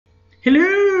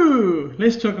Hello!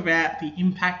 Let's talk about the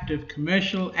impact of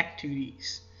commercial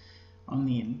activities on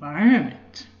the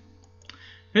environment.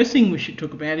 First thing we should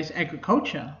talk about is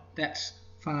agriculture. That's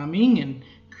farming and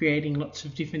creating lots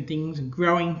of different things and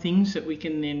growing things that we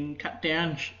can then cut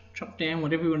down, chop down,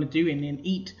 whatever we want to do, and then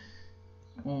eat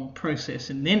or process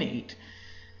and then eat.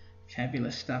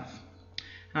 Fabulous stuff.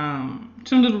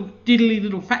 Some little diddly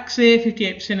little facts there.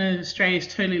 58% of Australia's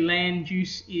total land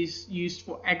use is used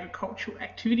for agricultural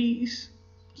activities.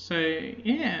 So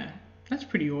yeah, that's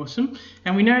pretty awesome.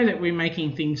 And we know that we're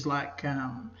making things like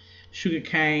sugar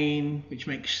cane, which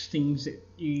makes things that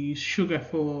you use sugar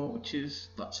for, which is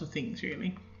lots of things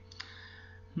really.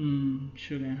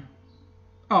 Sugar.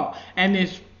 Oh, and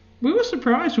we were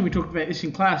surprised when we talked about this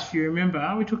in class, if you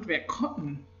remember. We talked about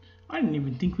cotton. I didn't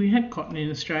even think we had cotton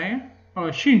in Australia. I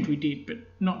assumed we did, but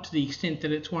not to the extent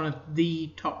that it's one of the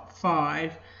top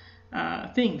 5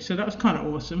 things. So that was kind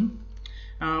of awesome.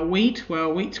 Wheat,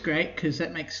 well, wheat's great because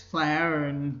that makes flour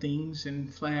and things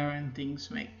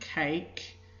make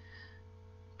cake.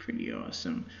 Pretty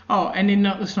awesome. Oh, and then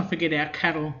let's not forget our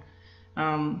cattle,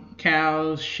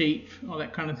 cows, sheep, all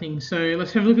that kind of thing. So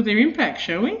let's have a look at their impacts,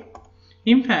 shall we?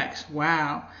 Impacts,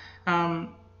 wow.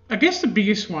 I guess the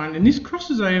biggest one, and this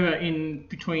crosses over in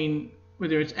between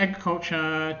whether it's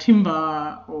agriculture,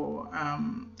 timber, or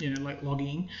like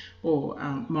logging or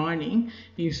mining,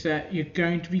 is that you're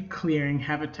going to be clearing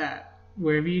habitat.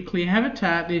 Wherever you clear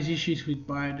habitat, there's issues with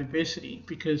biodiversity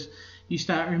because you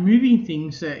start removing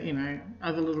things that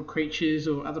other little creatures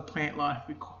or other plant life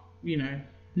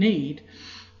need,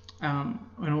 and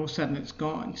all of a sudden it's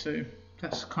gone. So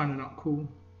that's kind of not cool.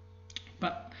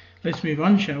 But let's move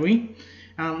on, shall we?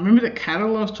 Remember the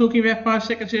cattle I was talking about 5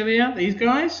 seconds earlier? These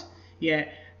guys? Yeah,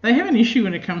 they have an issue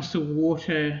when it comes to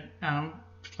water,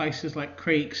 places like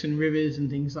creeks and rivers and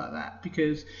things like that,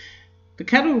 because the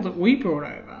cattle that we brought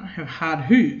over have hard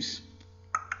hooves,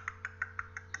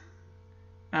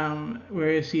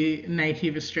 whereas the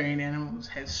native Australian animals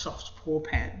have soft paw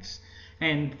pads.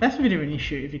 And that's a bit of an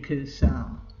issue because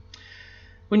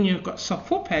when you've got soft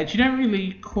paw pads, you don't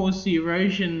really cause the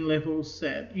erosion levels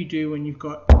that you do when you've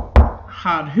got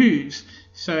hard hooves.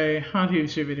 So hard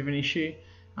hooves are a bit of an issue.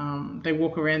 They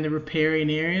walk around the riparian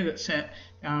area, that's that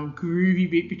groovy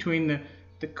bit between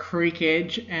the creek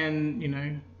edge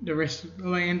and the rest of the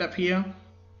land up here.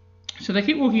 So they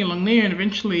keep walking along there, and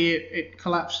eventually it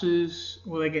collapses,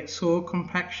 or they get soil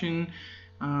compaction.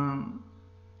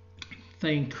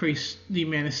 They increase the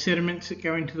amount of sediments that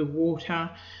go into the water,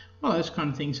 all those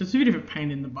kind of things. So it's a bit of a pain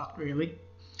in the butt, really.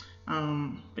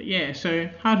 But yeah, so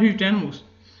hard-hooved animals,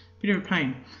 bit of a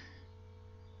pain.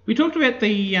 We talked about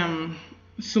the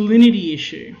salinity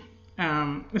issue.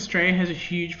 Australia has a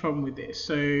huge problem with this.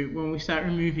 So when we start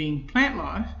removing plant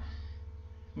life,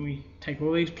 when we take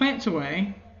all these plants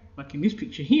away, like in this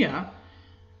picture here,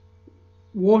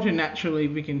 water naturally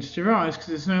begins to rise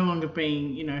because it's no longer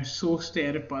being sourced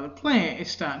out of by the plant. It's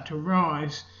starting to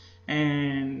rise,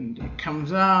 and it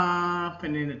comes up,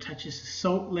 and then it touches the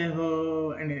salt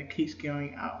level, and then it keeps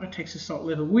going up. It takes the salt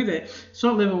level with it.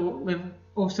 Salt level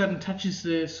all of a sudden touches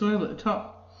the soil at the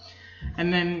top.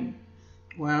 And then,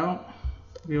 well,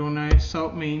 we all know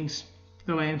salt means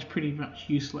the land's pretty much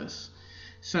useless.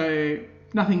 So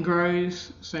nothing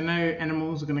grows, so no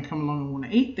animals are going to come along and want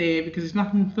to eat there because there's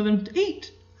nothing for them to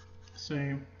eat.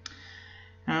 So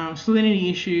salinity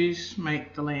issues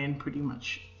make the land pretty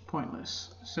much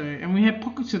pointless. So, and we have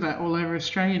pockets of that all over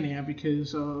Australia now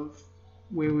because of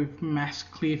where we've mass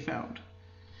clearfelled.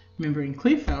 Remembering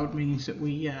clearfelled means that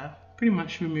we pretty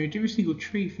much removed every single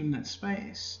tree from that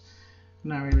space.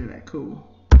 Not really that cool.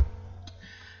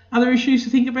 Other issues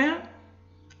to think about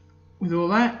with all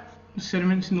that, the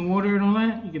sediments in the water and all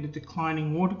that, you get a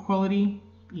declining water quality,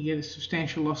 you get a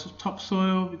substantial loss of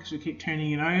topsoil because we keep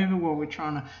turning it over while we're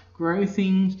trying to grow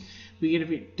things. We get a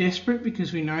bit desperate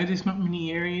because we know there's not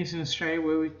many areas in Australia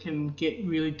where we can get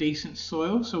really decent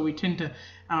soil, so we tend to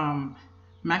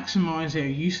maximise our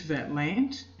use of that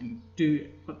land and do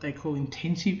what they call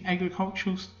intensive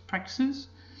agricultural practices.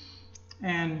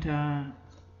 And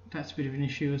that's a bit of an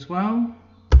issue as well.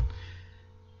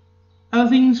 Other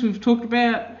things we've talked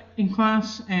about in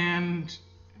class and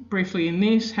briefly in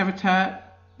this,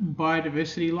 habitat and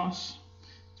biodiversity loss.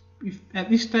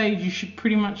 At this stage, you should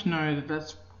pretty much know that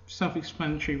that's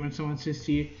self-explanatory. When someone says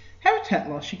to you, habitat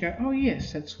loss, you go, oh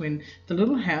yes, that's when the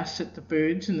little house that the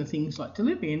birds and the things like to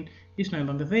live in is no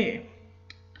longer there.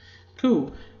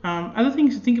 Cool. Other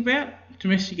things to think about,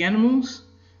 domestic animals,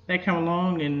 they come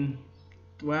along and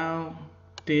well,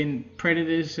 they're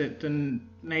predators that the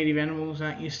native animals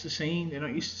aren't used to seeing. They're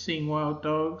not used to seeing wild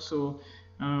dogs or,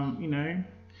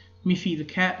 Miffy the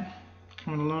cat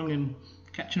coming along and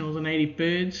catching all the native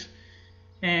birds.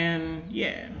 And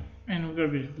yeah, and we've got a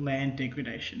bit of land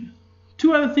degradation.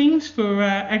 Two other things for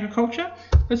agriculture.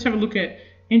 Let's have a look at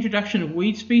introduction of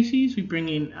weed species. We bring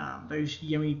in those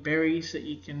yummy berries that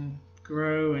you can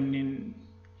grow and then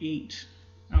eat.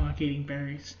 I like eating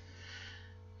berries.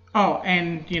 Oh,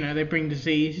 and they bring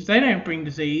disease. They don't bring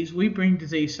disease. We bring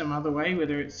disease some other way,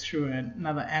 whether it's through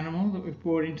another animal that we've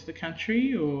brought into the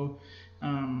country or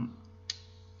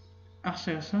us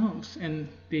ourselves. And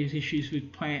there's issues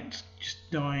with plants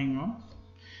just dying off.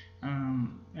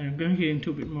 And I'm going to get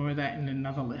into a bit more of that in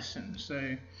another lesson.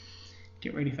 So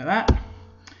get ready for that.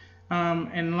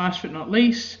 And last but not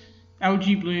least,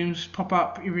 algae blooms pop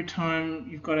up every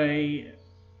time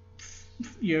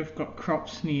you've got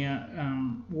crops near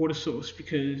water source,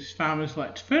 because farmers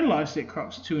like to fertilise their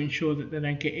crops to ensure that they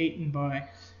don't get eaten by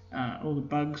all the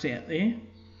bugs out there.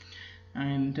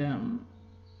 And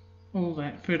all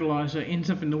that fertiliser ends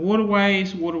up in the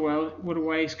waterways.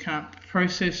 Waterways can't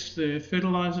process the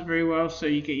fertiliser very well, so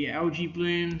you get your algae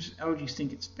blooms. Algae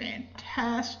think it's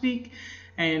fantastic,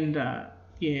 and the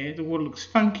water looks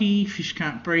funky. Fish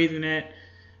can't breathe in it,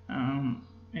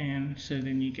 and so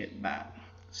then you get that.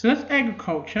 So that's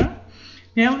agriculture.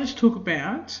 Now let's talk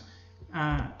about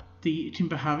the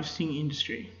timber harvesting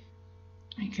industry.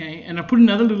 Okay, and I put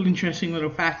another little interesting little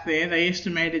fact there. They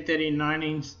estimated that in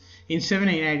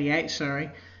 1788,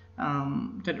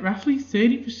 that roughly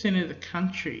 30% of the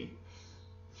country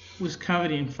was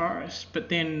covered in forests. But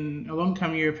then along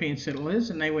come European settlers,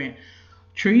 and they went,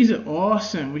 trees are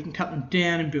awesome. We can cut them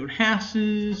down and build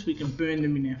houses. We can burn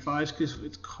them in our fires because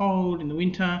it's cold in the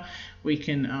winter. We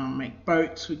can make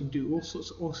boats. We can do all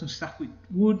sorts of awesome stuff with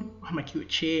wood. I'll make you a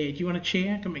chair. Do you want a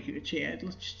chair? I can make you a chair.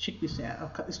 Let's just check this out. I'll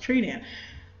cut this tree down.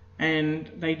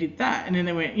 And they did that. And then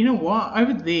they went, you know what?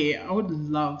 Over there, I would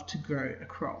love to grow a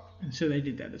crop. And so they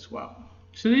did that as well.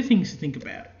 So they're things to think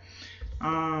about.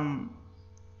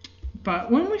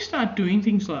 But when we start doing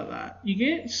things like that, you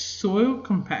get soil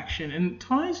compaction, and it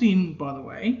ties in, by the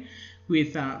way,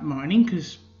 with mining,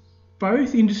 because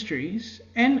both industries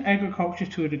and agriculture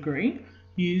to a degree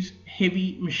use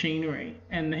heavy machinery,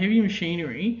 and the heavy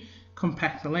machinery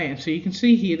compact the land. So you can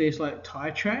see here there's like tire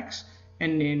tracks,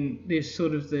 and then there's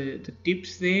sort of the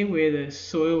dips there where the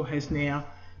soil has now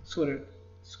sort of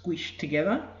squished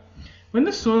together. When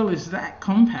the soil is that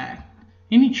compact,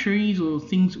 any trees or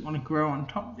things that want to grow on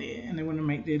top there and they want to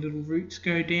make their little roots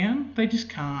go down, they just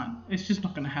can't. It's just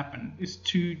not going to happen. It's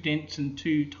too dense and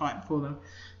too tight for them,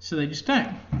 so they just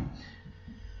don't.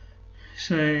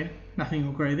 So nothing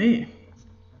will grow there.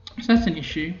 So that's an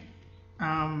issue.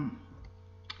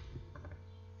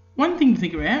 One thing to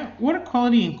think about, water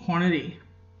quality and quantity.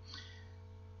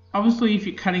 Obviously, if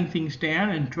you're cutting things down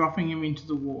and dropping them into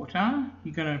the water,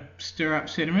 you're going to stir up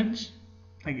sediments.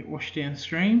 They get washed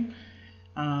downstream.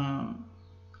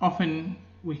 Often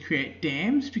we create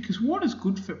dams because water's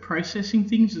good for processing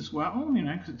things as well,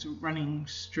 because it's a running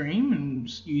stream and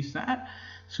just use that.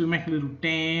 So we make a little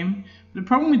dam. The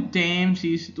problem with dams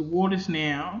is that the water's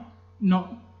now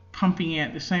not pumping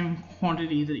out the same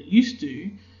quantity that it used to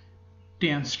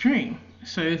downstream.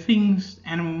 So things,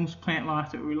 animals, plant life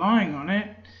that are relying on it,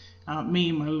 me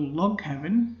and my little log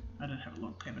cabin, I don't have a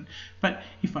log cabin, but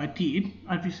if I did,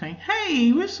 I'd be saying,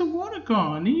 hey, where's the water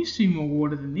gone? There used to be more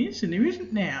water than this, and there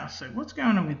isn't now. So what's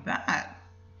going on with that?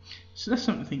 So that's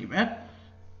something to think about.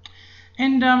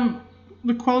 And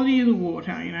the quality of the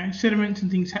water, sediments and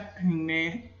things happening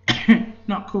there,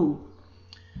 not cool.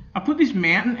 I put this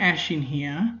mountain ash in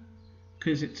here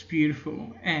because it's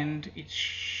beautiful and it's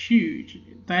huge.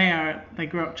 They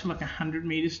grow up to like 100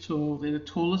 meters tall. They're the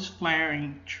tallest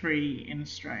flowering tree in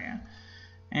Australia.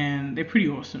 And they're pretty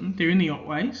awesome. They're in the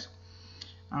Otways,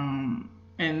 and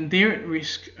they're at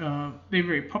risk. They're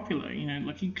very popular.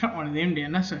 Like you cut one of them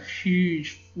down, that's a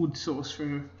huge wood source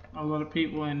for a lot of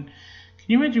people. And can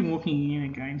you imagine walking in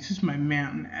and going, "This is my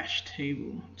mountain ash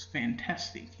table. It's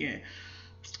fantastic." Yeah.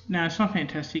 No, it's not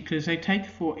fantastic because they take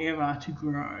forever to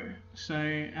grow. So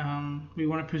we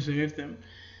want to preserve them.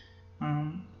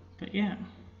 But yeah,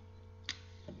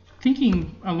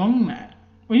 thinking along that.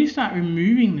 When you start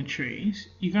removing the trees,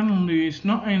 you're going to lose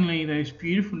not only those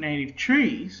beautiful native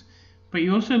trees, but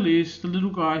you also lose the little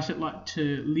guys that like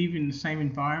to live in the same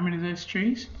environment as those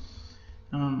trees.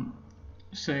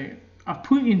 So I've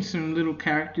put in some little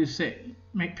characters that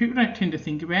people don't tend to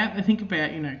think about. They think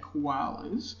about,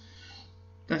 koalas.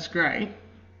 That's great.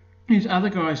 There's other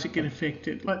guys that get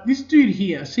affected. Like this dude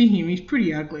here, see him, he's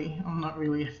pretty ugly. I'm not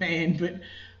really a fan, but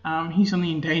he's on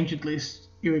the endangered list,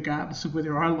 regardless of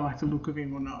whether I like the look of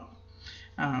him or not.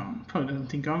 Probably doesn't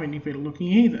think I'm any better looking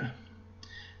either.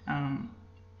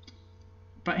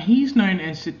 but he's known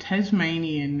as the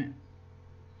Tasmanian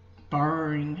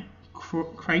burrowing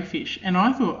crayfish. And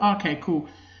I thought, oh, okay, cool,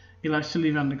 he likes to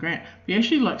live underground. But he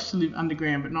actually likes to live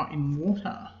underground, but not in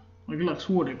water. Like, he likes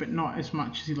water, but not as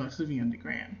much as he likes living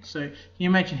underground. So can you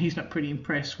imagine he's not pretty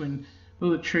impressed when all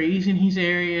the trees in his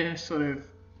area sort of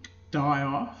die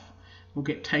off or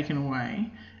get taken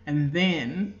away, and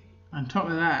then on top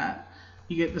of that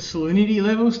you get the salinity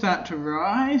levels start to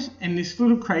rise, and this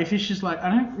little crayfish is like, I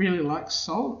don't really like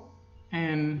salt,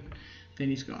 and then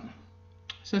he's gone.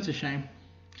 So that's a shame.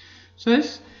 So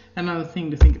that's another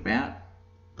thing to think about.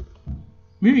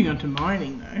 Moving on to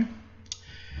mining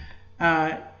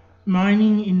though.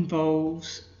 Mining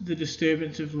involves the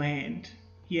disturbance of land.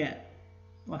 Yeah,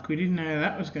 like we didn't know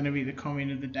that was going to be the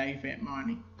comment of the day about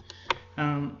mining.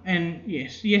 And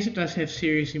yes, it does have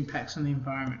serious impacts on the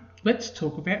environment. Let's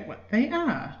talk about what they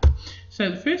are. So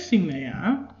the first thing they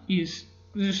are is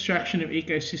the destruction of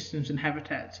ecosystems and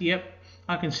habitats. Yep,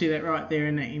 I can see that right there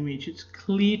in that image. It's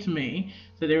clear to me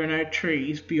that there are no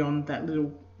trees beyond that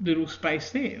little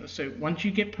space there. So once you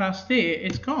get past there,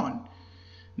 it's gone.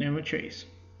 No more trees.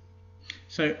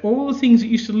 So all the things that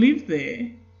used to live there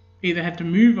either had to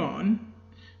move on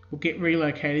or get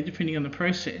relocated depending on the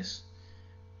process.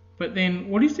 But then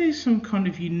what if there's some kind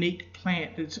of unique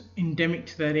plant that's endemic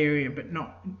to that area but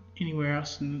not anywhere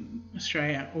else in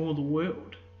Australia or the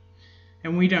world?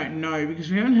 And we don't know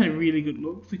because we haven't had a really good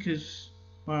look because,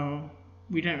 well,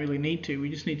 we don't really need to. We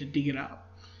just need to dig it up.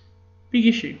 Big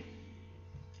issue.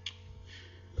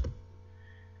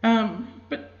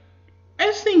 But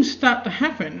as things start to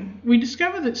happen, we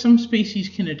discover that some species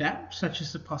can adapt, such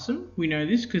as the possum. We know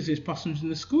this because there's possums in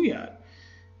the schoolyard.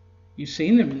 You've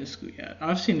seen them in the schoolyard.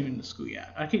 I've seen them in the schoolyard.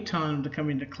 I keep telling them to come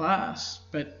into class,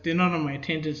 but they're not on my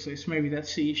attendance list. Maybe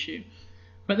that's the issue.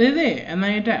 But they're there and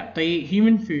they adapt. They eat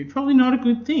human food. Probably not a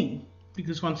good thing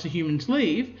because once the humans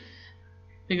leave,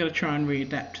 they've got to try and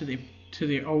readapt to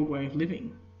their old way of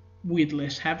living with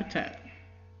less habitat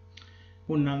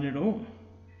or none at all.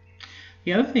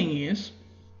 The other thing is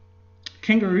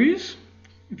kangaroos.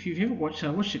 If you've ever watched, I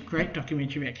watched a great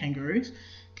documentary about kangaroos.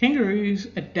 Kangaroos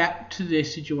adapt to their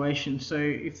situation. So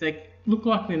if they look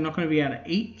like they're not going to be able to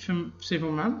eat for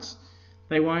several months,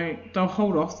 they'll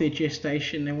hold off their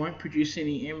gestation. They won't produce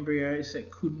any embryos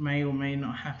that may or may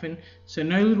not happen. So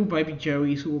no little baby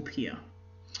joeys will appear.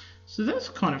 So that's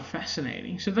kind of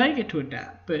fascinating. So they get to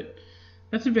adapt, but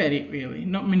that's about it really.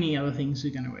 Not many other things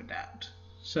are going to adapt.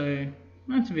 So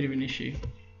that's a bit of an issue.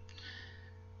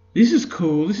 This is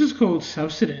cool. This is called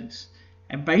subsidence.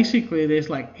 And basically there's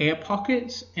like air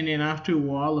pockets, and then after a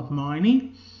while of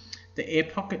mining, the air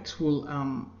pockets will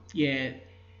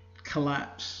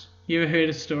collapse. You ever heard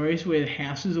of stories where the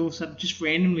houses all of a sudden just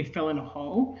randomly fell in a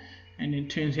hole, and it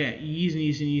turns out years and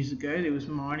years and years ago there was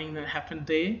mining that happened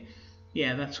there?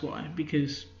 Yeah, that's why.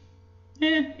 Because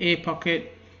air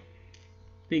pocket,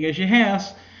 there goes your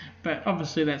house. But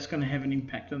obviously that's going to have an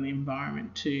impact on the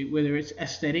environment too, whether it's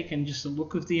aesthetic and just the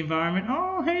look of the environment.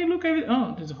 Oh, hey, look over there.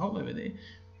 Oh, there's a hole over there.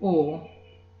 Or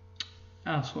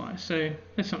elsewise. So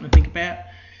that's something to think about.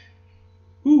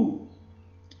 Ooh.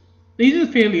 These are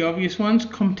the fairly obvious ones.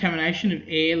 Contamination of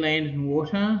air, land and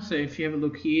water. So if you have a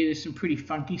look here, there's some pretty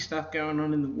funky stuff going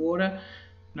on in the water.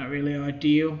 Not really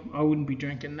ideal. I wouldn't be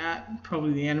drinking that.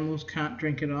 Probably the animals can't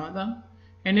drink it either.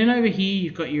 And then over here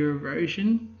you've got your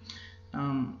erosion.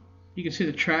 You can see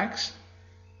the tracks.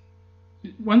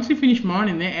 Once they finish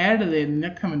mining, they're out of there and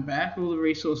they're coming back. All the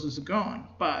resources are gone.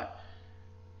 But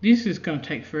this is going to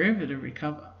take forever to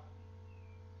recover.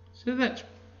 So that's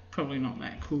probably not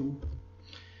that cool.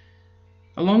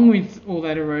 Along with all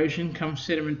that erosion comes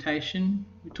sedimentation.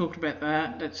 We talked about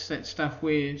that. That's that stuff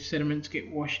where sediments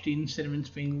get washed in. Sediments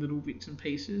being little bits and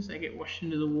pieces. They get washed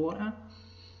into the water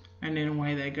and then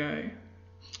away they go.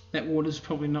 That water's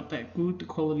probably not that good. The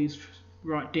quality's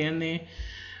right down there.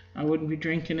 I wouldn't be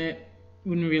drinking it.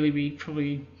 Wouldn't really be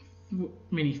probably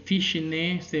many fish in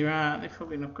there. If there are, they're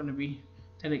probably not going to be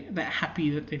that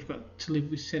happy that they've got to live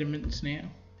with sediments now.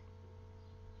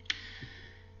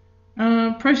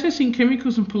 Processing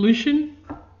chemicals and pollution.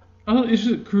 Oh, this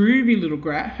is a groovy little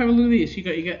graph. Have a look at this. You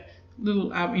got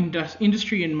little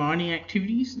industry and mining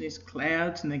activities. There's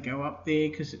clouds and they go up there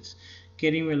because it's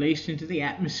getting released into the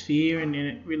atmosphere, and then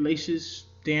it releases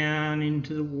down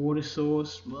into the water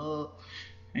source.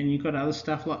 And you've got other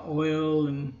stuff like oil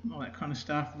and all that kind of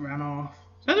stuff, runoff.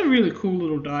 So that's a really cool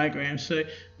little diagram. So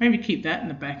maybe keep that in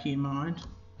the back of your mind.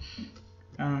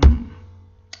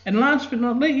 And last but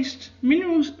not least,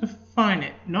 minerals are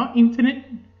finite, not infinite,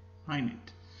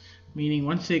 finite. Meaning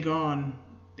once they're gone,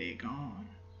 they're gone.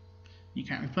 You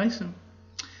can't replace them.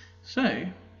 So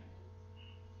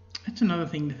that's another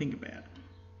thing to think about.